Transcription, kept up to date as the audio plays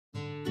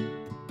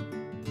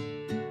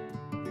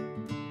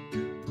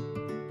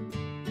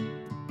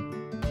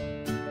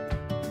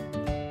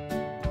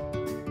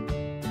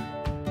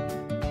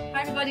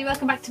everybody,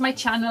 welcome back to my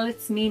channel.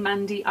 It's me,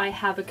 Mandy. I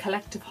have a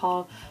collective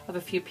haul of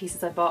a few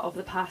pieces I bought over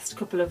the past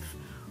couple of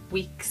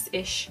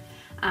weeks-ish,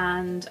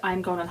 and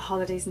I'm going on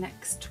holidays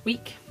next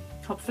week,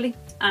 hopefully,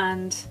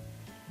 and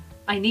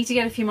I need to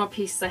get a few more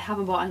pieces. I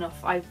haven't bought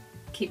enough. I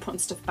keep putting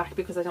stuff back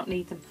because I don't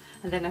need them,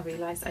 and then I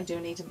realise I do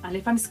need them. And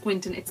if I'm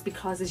squinting, it's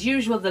because, as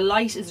usual, the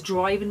light is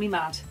driving me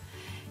mad.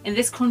 In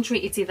this country,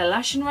 it's either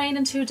lashing rain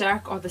and too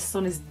dark, or the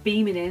sun is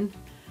beaming in,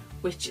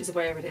 which is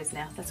where it is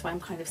now. That's why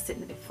I'm kind of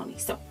sitting a bit funny.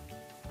 So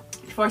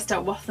before I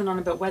start waffling on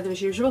about weather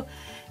as usual,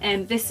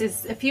 this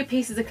is a few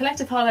pieces, a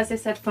collective haul, as I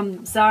said,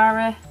 from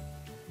Zara,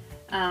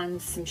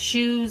 and some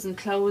shoes and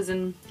clothes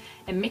and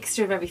a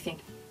mixture of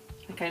everything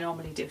like I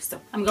normally do. So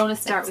I'm going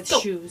to start with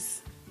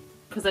shoes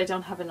because I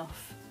don't have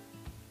enough,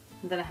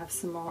 and then I have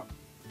some more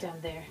down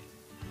there,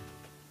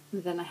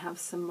 and then I have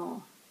some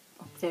more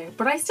up there,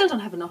 but I still don't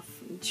have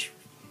enough.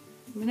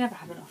 We never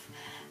have enough.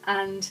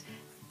 And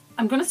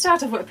I'm going to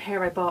start off with a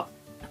pair I bought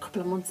a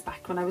couple of months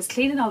back when I was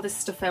cleaning all this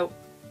stuff out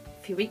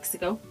a few weeks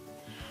ago.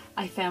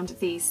 I found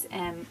these.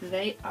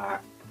 They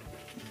are,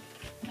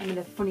 I'm in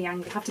a funny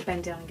angle, I have to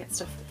bend down and get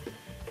stuff.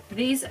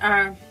 These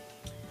are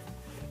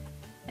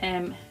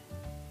the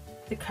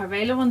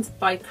Carvela ones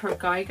by Kurt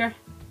Geiger,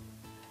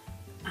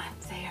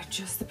 and they are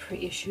just the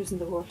prettiest shoes in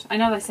the world. I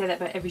know I say that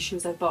about every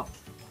shoes I bought,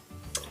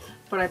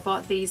 but I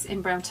bought these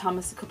in Brown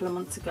Thomas a couple of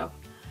months ago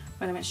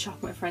when I went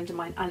shopping with a friend of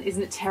mine, and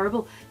isn't it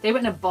terrible? They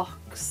went in a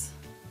box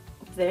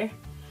up there,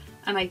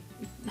 and I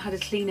had to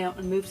clean out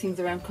and move things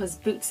around because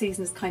boot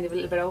season is kind of a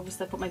little bit over,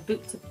 so I put my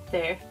boots up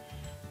there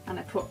and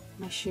I put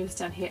my shoes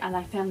down here, and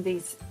I found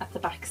these at the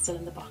back still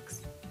in the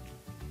box.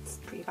 It's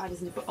pretty bad,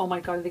 isn't it? But oh my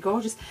god, are they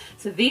gorgeous.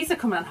 So these are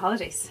coming on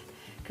holidays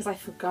because I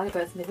forgot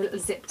about them. They have a little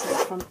zip to the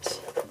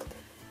front,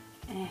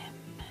 and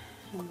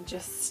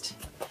just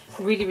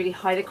really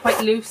high. They're quite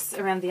loose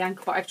around the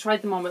ankle, but I've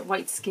tried them on with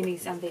white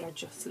skinnies and they are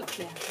just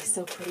lovely, aren't they?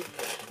 So pretty.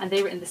 And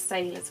they were in the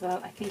sale as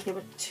well. I think they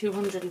were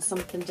 200 and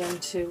something down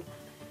to,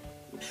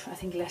 I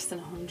think, less than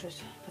 100,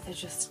 but they're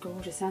just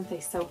gorgeous, aren't they?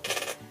 So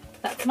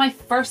that's my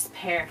first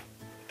pair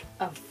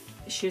of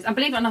shoes, and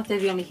believe it or not, they're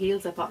the only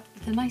heels I bought.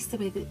 They're nice the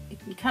way that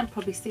you can't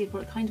probably see it,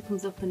 but it kind of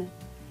comes up in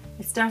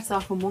it starts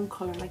off in one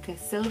colour, like a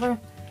silver,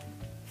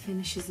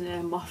 finishes in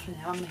a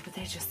waffling on me, but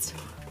they're just,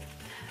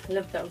 I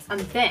love those. And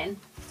then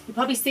you've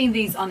probably seen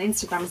these on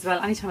Instagram as well.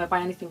 Anytime I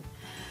buy anything,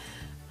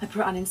 I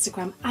put it on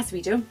Instagram, as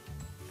we do,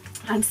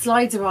 and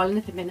slides are all in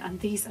at the minute, and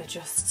these are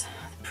just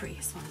the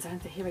prettiest ones,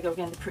 aren't they? Here we go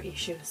again, the prettiest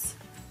shoes.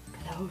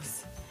 Look at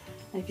those.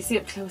 And if you see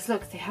up close,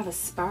 look, they have a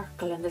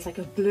sparkle, and there's like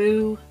a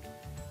blue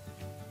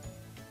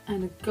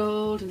and a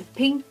gold and a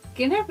pink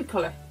in every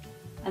colour,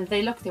 and they're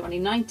only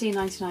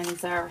 $19.99 in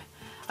Zara.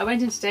 I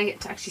went in today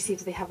to actually see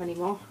if they have any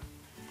more,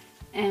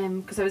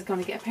 because I was going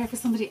to get a pair for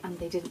somebody and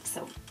they didn't,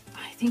 so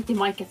I think they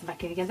might get them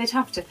back in again. They'd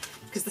have to,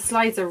 because the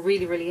slides are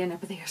really in it,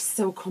 but they are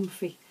so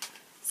comfy,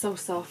 so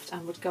soft,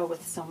 and would go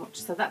with so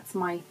much. So that's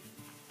my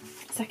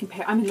second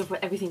pair. I'm in love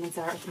with everything in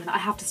Zara at the minute. I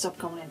have to stop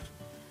going in.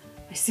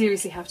 I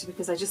seriously have to,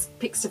 because I just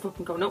pick stuff up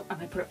and go, no,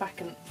 and I put it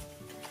back, and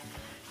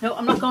no,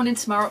 I'm not going in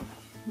tomorrow.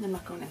 I'm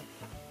not going in.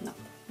 No.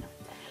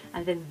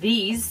 And then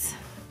these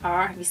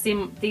are, have you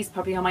seen these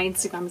probably on my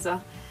Instagram as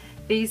well?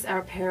 These are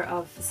a pair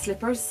of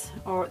slippers,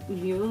 or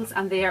mules,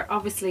 and they are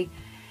obviously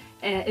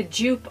a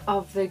dupe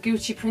of the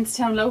Gucci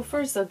Princetown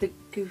loafers, or the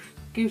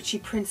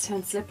Gucci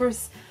Princetown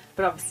slippers,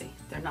 but obviously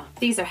they're not.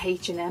 These are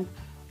H&M.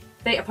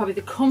 They are probably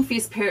the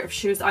comfiest pair of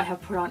shoes I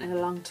have put on in a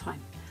long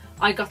time.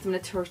 I got them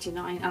at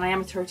 39, and I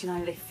am a 39,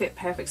 and they fit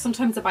perfect.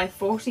 Sometimes I buy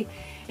 40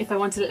 if I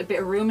want a little bit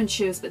of room in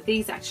shoes, but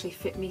these actually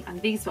fit me,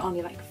 and these were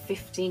only like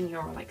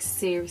 €15, like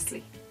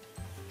seriously.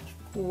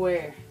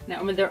 Where?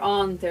 Now when they're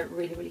on, they're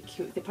really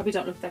cute. They probably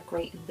don't look that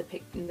great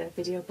in the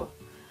video, but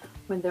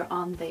when they're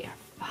on, they are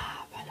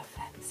fab. I love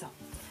them. So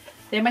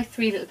they're my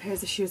three little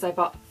pairs of shoes I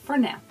bought for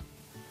now.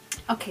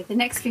 Okay, the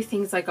next few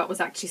things I got was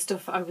actually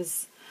stuff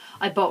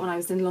I bought when I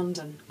was in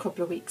London a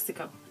couple of weeks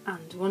ago,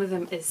 and one of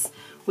them is,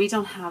 we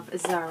don't have a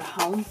Zara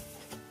home,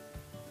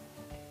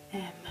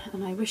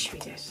 and I wish we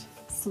did.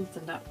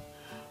 Something that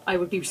I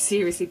would be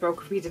seriously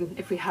broke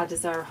if we had a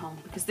Zara home,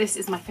 because this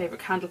is my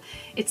favourite candle.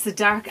 It's the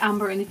Dark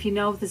Amber, and if you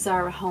know the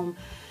Zara home,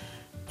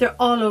 they're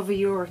all over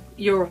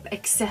Europe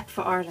except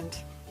for Ireland,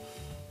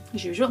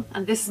 as usual.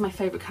 And this is my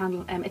favourite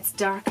candle. It's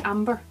Dark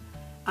Amber,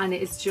 and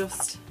it is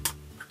just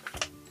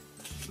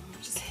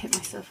hit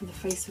myself in the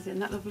face with it.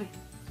 Isn't that lovely?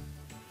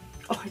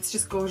 Oh, it's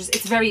just gorgeous.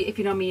 It's very, if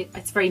you know me,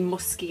 it's very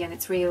musky, and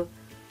it's real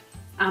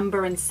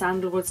amber and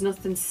sandalwoods,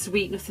 nothing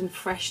sweet, nothing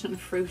fresh, nothing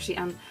fruity.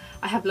 And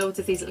I have loads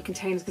of these little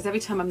containers because every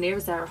time I'm near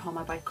a Zara home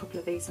I buy a couple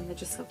of these, and they're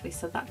just lovely.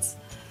 So that's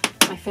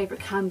my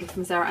favourite candle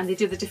from Zara. And they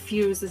do the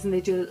diffusers, and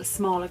they do little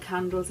smaller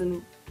candles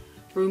and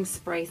room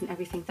sprays and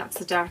everything. That's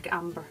the Dark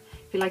Amber.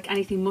 If you like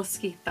anything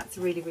musky, that's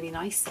really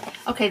nice.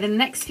 Okay, the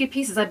next few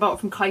pieces I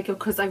bought from Kaiko,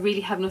 because I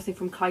really have nothing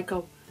from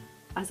Kaiko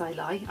as I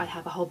lie, I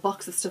have a whole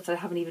box of stuff that I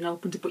haven't even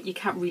opened, but you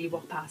can't really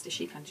walk past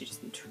it, can't you?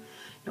 Just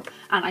no.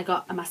 And I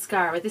got a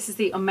mascara. This is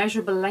the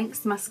Unmeasurable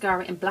Lengths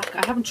mascara in black.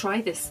 I haven't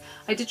tried this.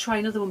 I did try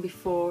another one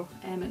before,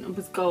 and it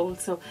was gold.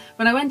 So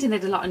when I went in, they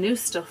had a lot of new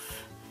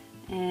stuff,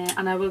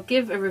 and I will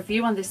give a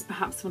review on this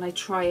perhaps when I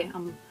try it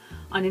on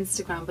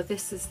Instagram. But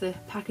this is, the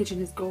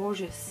packaging is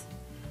gorgeous,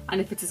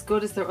 and if it's as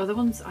good as their other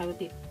ones, I would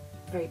be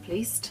very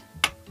pleased.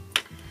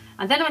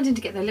 And then I went in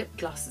to get their lip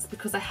glosses,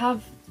 because I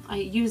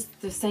use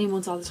the same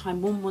ones all the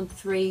time,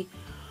 113,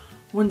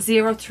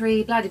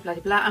 103, blah blah blah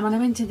blah. And when I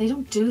went in, they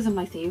don't do them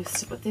like they used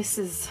to, but this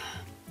is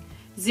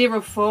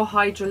 04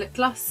 Hydra Lip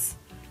Gloss.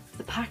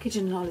 The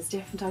packaging and all is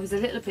different. I was a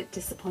little bit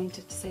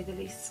disappointed, to say the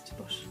least,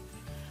 but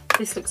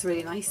this looks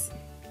really nice.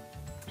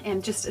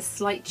 And just a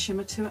slight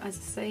shimmer to it, as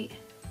I say.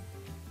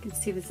 You can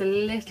see there's a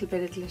little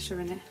bit of glitter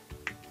in it.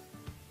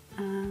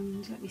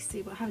 And let me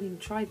see, but I haven't even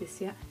tried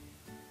this yet.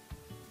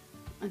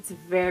 It's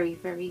very,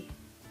 very,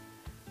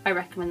 I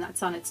recommend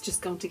that's on. It's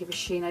just going to give a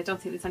sheen. I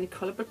don't think there's any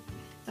colour, but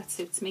that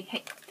suits me.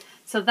 Hey,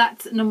 so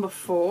that's number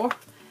 4,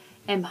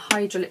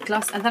 Hydra Lip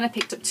Gloss. And then I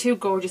picked up 2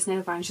 gorgeous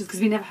nail varnishes,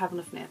 because we never have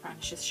enough nail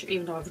varnishes,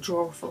 even though I have a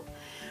drawer full.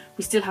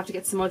 We still have to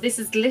get some more. This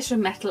is Glitter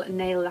Metal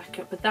Nail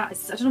Lacquer, but that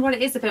is, I don't know what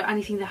it is about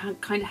anything that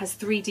kind of has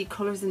 3D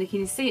colours in it. Can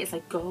you see? It's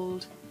like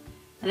gold,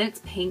 and then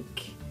it's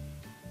pink,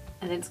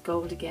 and then it's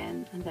gold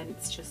again, and then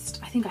it's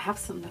just, I think I have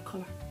some in that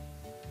colour.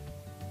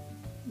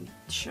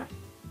 Sure,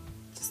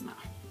 doesn't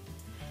matter.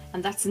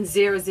 And that's in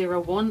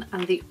 001,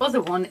 and the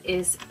other one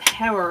is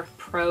Power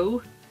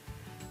Pro,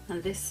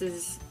 and this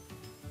is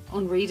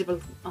unreadable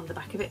on the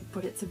back of it,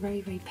 but it's a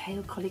very, very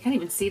pale colour. You can't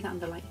even see that in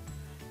the light.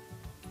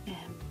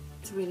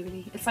 It's really,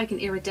 really, it's like an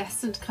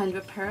iridescent kind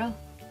of a pearl,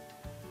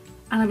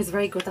 and it was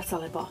very good. That's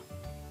all I bought.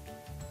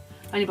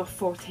 I only bought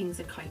 4 things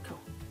at Kaiko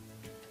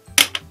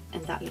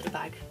in that little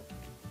bag.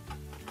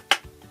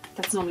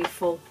 That's normally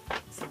full,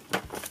 so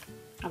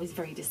I was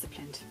very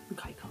disciplined in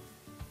Kaiko.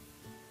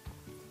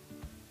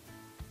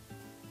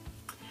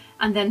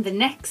 And then the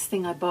next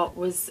thing I bought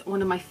was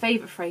one of my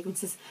favourite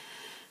fragrances.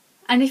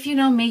 And if you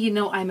know me, you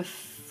know I'm a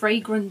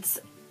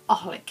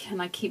fragrance-aholic,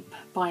 and I keep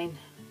buying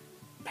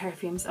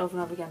perfumes over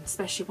and over again,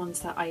 especially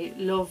ones that I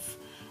love,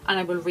 and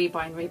I will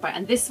rebuy and rebuy.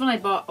 And this one I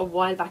bought a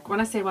while back, when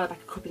I say a while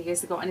back, a couple of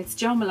years ago, and it's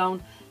Jo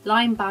Malone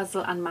Lime,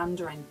 Basil and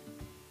Mandarin.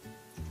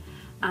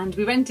 And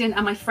we went in,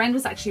 and my friend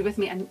was actually with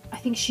me, and I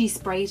think she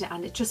sprayed it,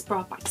 and it just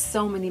brought back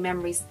so many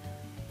memories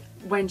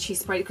when she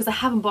sprayed it, because I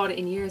haven't bought it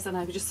in years, and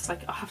I was just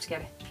like, I have to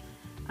get it.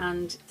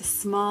 And the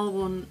small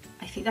one,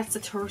 I think that's a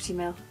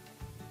 30ml,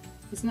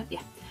 isn't it?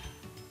 Yeah.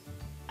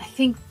 I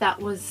think that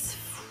was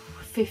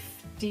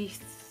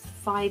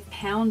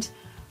 £55,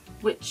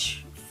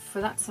 which for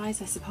that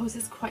size I suppose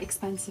is quite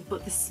expensive,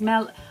 but the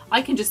smell,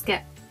 I can just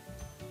get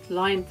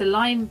lime. The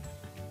lime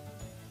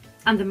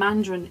and the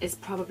mandarin is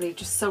probably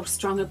just so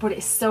strong, but it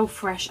is so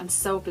fresh and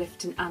so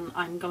uplifting, and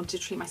I'm going to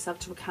treat myself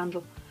to a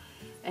candle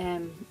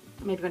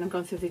maybe when I'm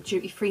going through the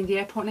duty free in the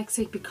airport next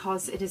week,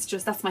 because it is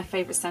just, that's my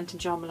favourite scent in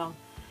Jo Malone.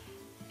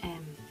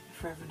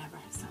 Forever and ever.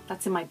 So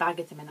that's in my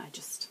bag at the minute. I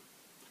just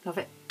love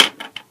it.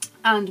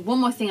 And one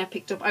more thing I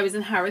picked up, I was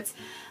in Harrods,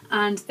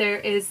 and there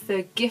is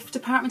the gift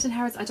department in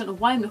Harrods. I don't know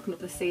why I'm looking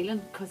up the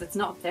ceiling, because it's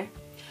not up there,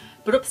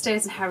 but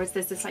upstairs in Harrods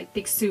there's this like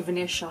big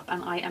souvenir shop,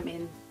 and I am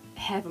in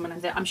heaven when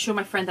I'm there. I'm sure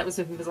my friend that was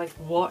with me was like,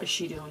 what is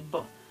she doing?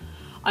 But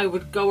I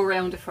would go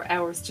around it for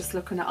hours just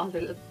looking at all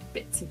the little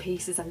bits and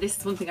pieces. And this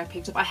is one thing I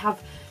picked up. I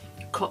have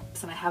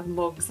cups, and I have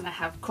mugs, and I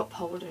have cup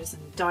holders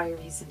and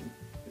diaries, and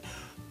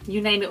you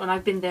name it. When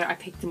I've been there, I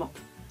picked them up,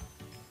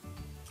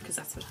 because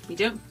that's what we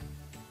do.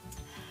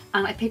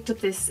 And I picked up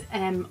this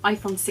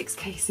iPhone 6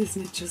 case.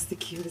 Isn't it just the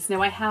cutest?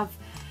 Now I have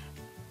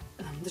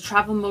the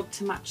travel mug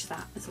to match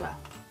that as well,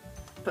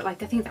 but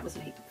like I think that was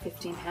like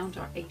 £15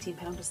 or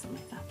 £18 or something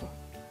like that, but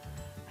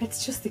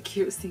it's just the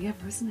cutest thing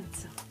ever, isn't it?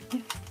 So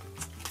yeah,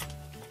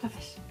 love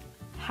it.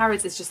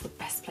 Harrods is just the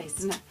best place,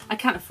 isn't it? I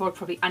can't afford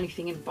probably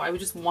anything in it, but I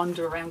would just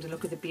wander around and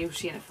look at the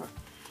beauty in it for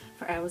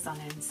hours on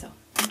end. So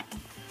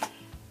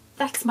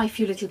that's my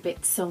few little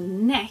bits. So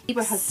next,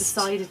 Neighbour has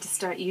decided to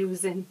start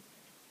using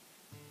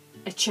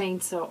a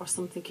chainsaw or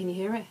something. Can you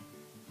hear it?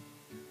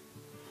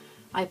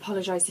 I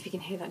apologise if you can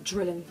hear that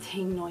drilling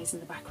thing noise in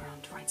the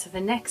background. Right, so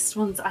the next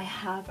ones I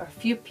have are a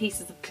few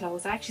pieces of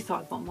clothes. I actually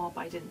thought I'd bought more,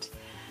 but I didn't.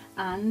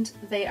 And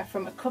they are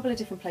from a couple of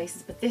different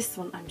places, but this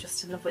one I'm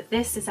just in love with.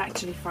 This is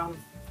actually from,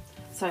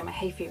 sorry, my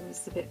hay fever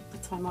is a bit,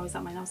 that's why I'm always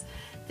at my nose.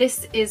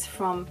 This is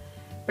from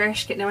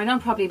Bershka. Now I know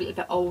I'm probably a little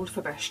bit old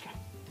for Bershka.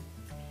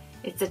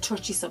 It's a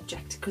touchy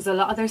subject, because a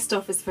lot of their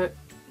stuff is for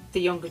the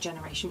younger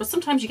generation, but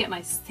sometimes you get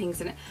nice things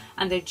in it,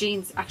 and their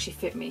jeans actually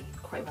fit me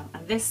quite well.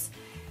 And this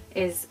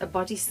is a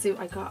bodysuit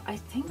I got, I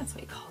think that's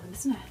what you call them,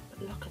 isn't it?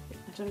 But look at it,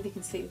 I don't know if you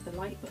can see it with the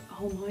light, but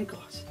oh my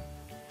god,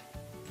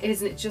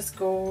 isn't it just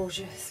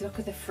gorgeous? Look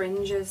at the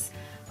fringes.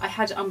 I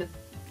had it on with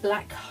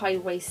black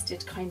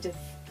high-waisted kind of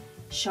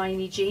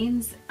shiny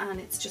jeans, and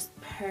it's just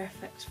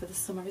perfect for the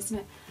summer, isn't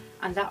it?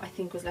 And that I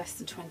think was less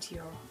than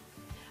 €20.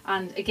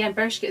 And again,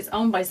 Bershka is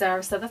owned by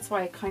Zara, so that's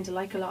why I kind of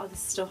like a lot of this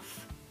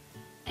stuff.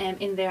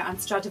 in there, and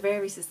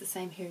Stradivarius is the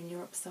same here in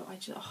Europe, so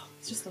it's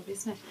just lovely,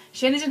 isn't it?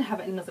 Shane didn't have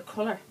it in another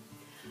colour.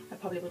 I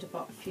probably would have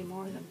bought a few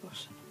more of them,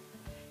 but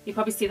you'll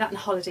probably see that in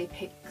holiday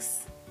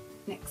picks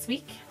next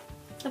week.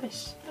 Love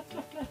it.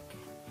 Look.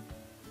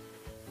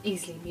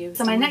 Easily amused.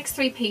 So my next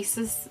 3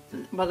 pieces,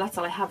 well, that's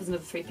all I have is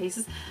another 3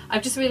 pieces.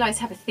 I've just realised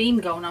I have a theme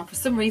going on. For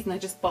some reason I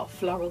just bought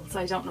florals.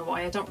 I don't know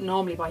why. I don't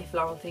normally buy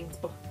floral things,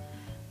 but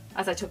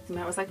as I took them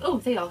out I was like, oh,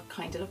 they all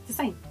kind of look the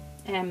same.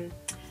 And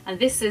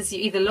this is you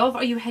either love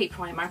or you hate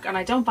Primark, and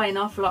I don't buy an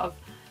awful lot of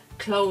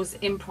clothes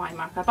in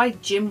Primark. I buy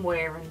gym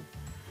wear and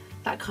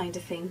that kind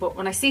of thing, but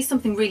when I see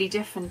something really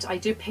different I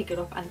do pick it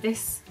up. And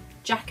this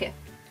jacket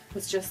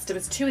was just, there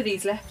was 2 of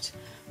these left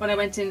when I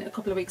went in a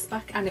couple of weeks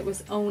back, and it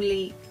was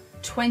only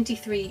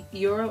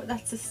 €23.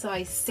 That's a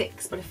size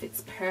 6, but it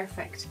fits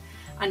perfect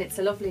and it's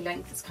a lovely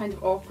length. It's kind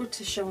of awkward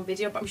to show on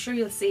video, but I'm sure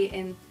you'll see it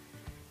in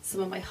some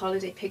of my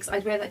holiday pics.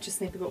 I'd wear that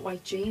just maybe with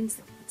white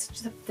jeans. It's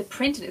just, the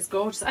printing is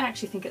gorgeous. I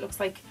actually think it looks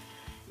like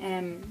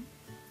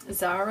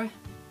Zara,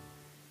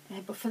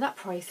 but for that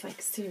price,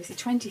 like seriously,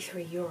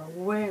 €23,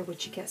 where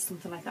would you get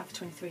something like that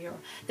for €23?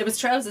 There was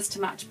trousers to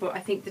match, but I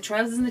think the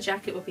trousers and the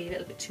jacket would be a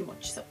little bit too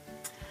much, so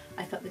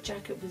I thought the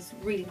jacket was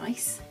really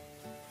nice.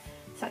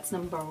 That's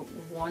number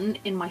 1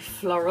 in my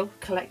floral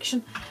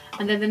collection.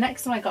 And then the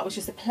next one I got was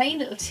just a plain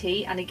little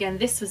tee, and again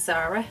this was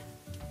Zara.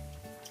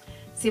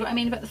 See what I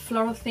mean about the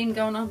floral thing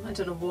going on? I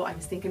don't know what I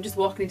was thinking. I'm just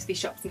walking into these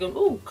shops and going,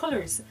 oh,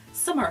 colours,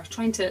 summer,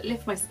 trying to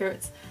lift my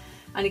spirits.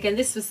 And again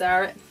this was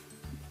Zara,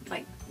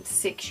 like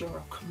 €6,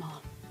 come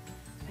on.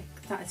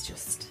 Like that is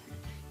just,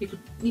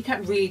 you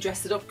can't really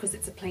dress it up because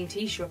it's a plain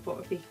t-shirt, but it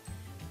would be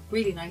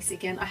really nice.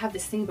 Again, I have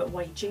this thing about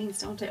white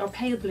jeans, don't I? Or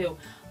pale blue.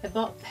 I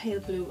bought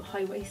pale blue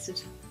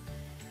high-waisted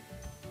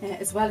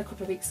as well a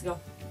couple of weeks ago.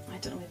 I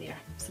don't know where they are,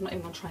 so I'm not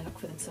even going to try and look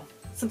for them, so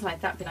something like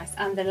that would be nice.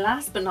 And then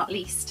last but not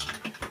least,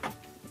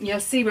 you'll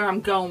see where I'm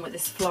going with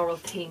this floral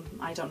theme.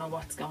 I don't know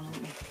what's going on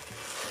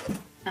with me.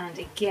 And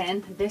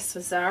again, this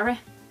was Zara,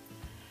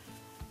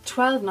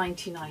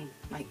 $12.99,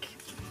 like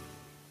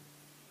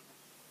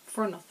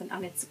for nothing,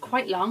 and it's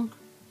quite long,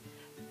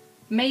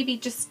 maybe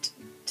just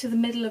to the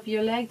middle of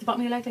your leg, the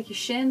bottom of your leg, like your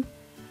shin,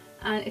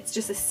 and it's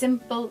just a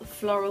simple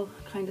floral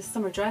kind of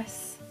summer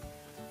dress.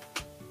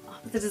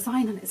 But the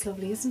design on it is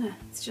lovely, isn't it?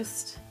 It's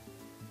just,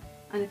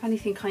 and if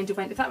anything kind of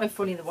went, if that went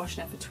funny in the wash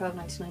net for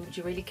 $12.99, would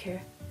you really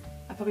care?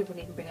 I probably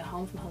wouldn't even bring it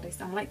home from holidays.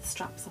 And I like the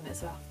straps on it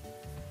as well.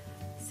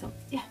 So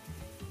yeah,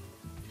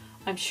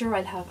 I'm sure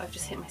I'll have, I've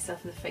just hit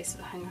myself in the face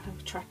with a hanger, how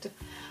attractive.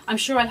 I'm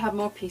sure I'll have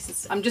more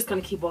pieces. I'm just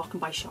going to keep walking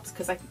by shops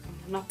because I'm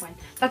not buying.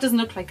 That doesn't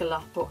look like a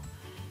lot, but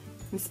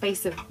in the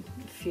space of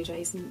a few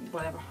days and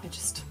whatever, I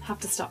just have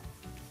to stop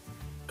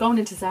going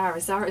into Zara.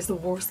 Zara is the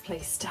worst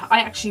place to, I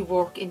actually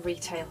work in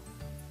retail.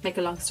 Make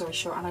a long story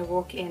short, and I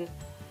work in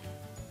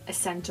a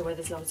centre where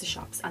there's loads of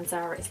shops, and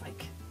Zara is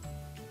like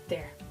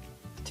there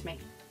to me,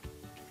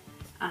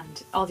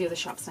 and all the other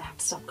shops I have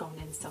to stop going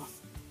in, so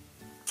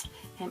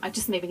I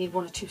just maybe need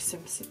 1 or 2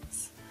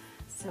 swimsuits.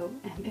 So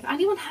if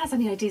anyone has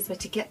any ideas where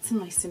to get some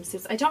nice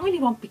swimsuits, I don't really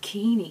want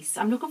bikinis,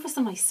 I'm looking for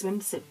some nice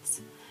swimsuits,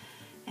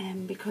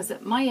 because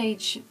at my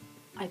age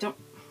no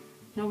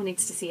one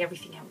needs to see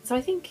everything out, so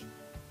I think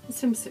a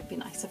swimsuit would be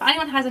nice. So if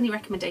anyone has any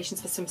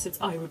recommendations for swimsuits,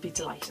 I would be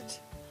delighted.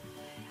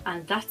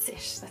 And that's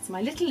it. That's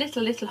my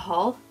little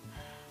haul.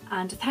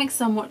 And thanks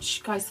so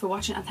much guys for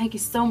watching, and thank you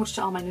so much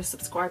to all my new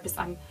subscribers.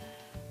 I'm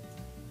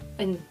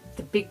in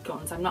the big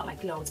guns. I'm not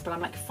like loads, but I'm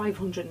like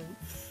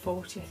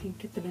 540 I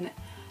think at the minute.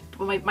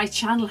 But my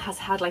channel has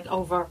had like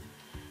over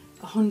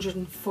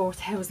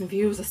 104,000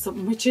 views or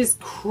something, which is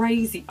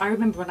crazy. I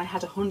remember when I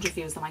had 100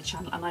 views on my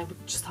channel and I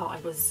just thought I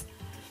was,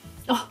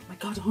 oh my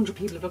god, 100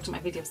 people have looked at my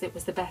videos, it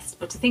was the best.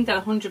 But to think that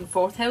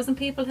 104,000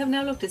 people have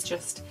now looked is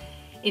just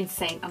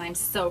insane, and I'm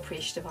so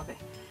appreciative of it.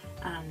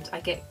 And I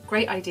get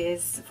great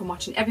ideas from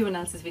watching everyone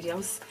else's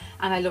videos,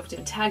 and I love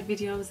doing tag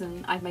videos,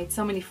 and I've made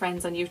so many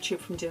friends on YouTube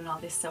from doing all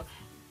this, so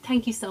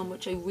thank you so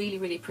much. I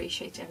really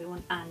appreciate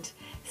everyone, and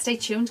stay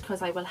tuned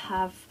because I'll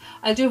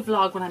do a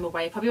vlog when I'm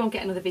away. I probably won't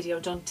get another video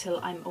done till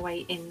I'm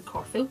away in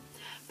Corfu,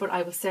 but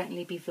I will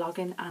certainly be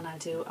vlogging, and I'll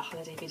do a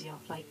holiday video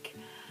like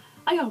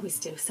I always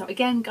do. So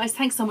again guys,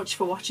 thanks so much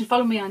for watching.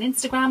 Follow me on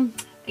Instagram.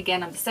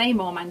 Again, I'm the same,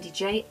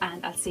 MomAndyJ,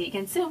 and I'll see you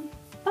again soon.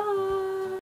 Bye!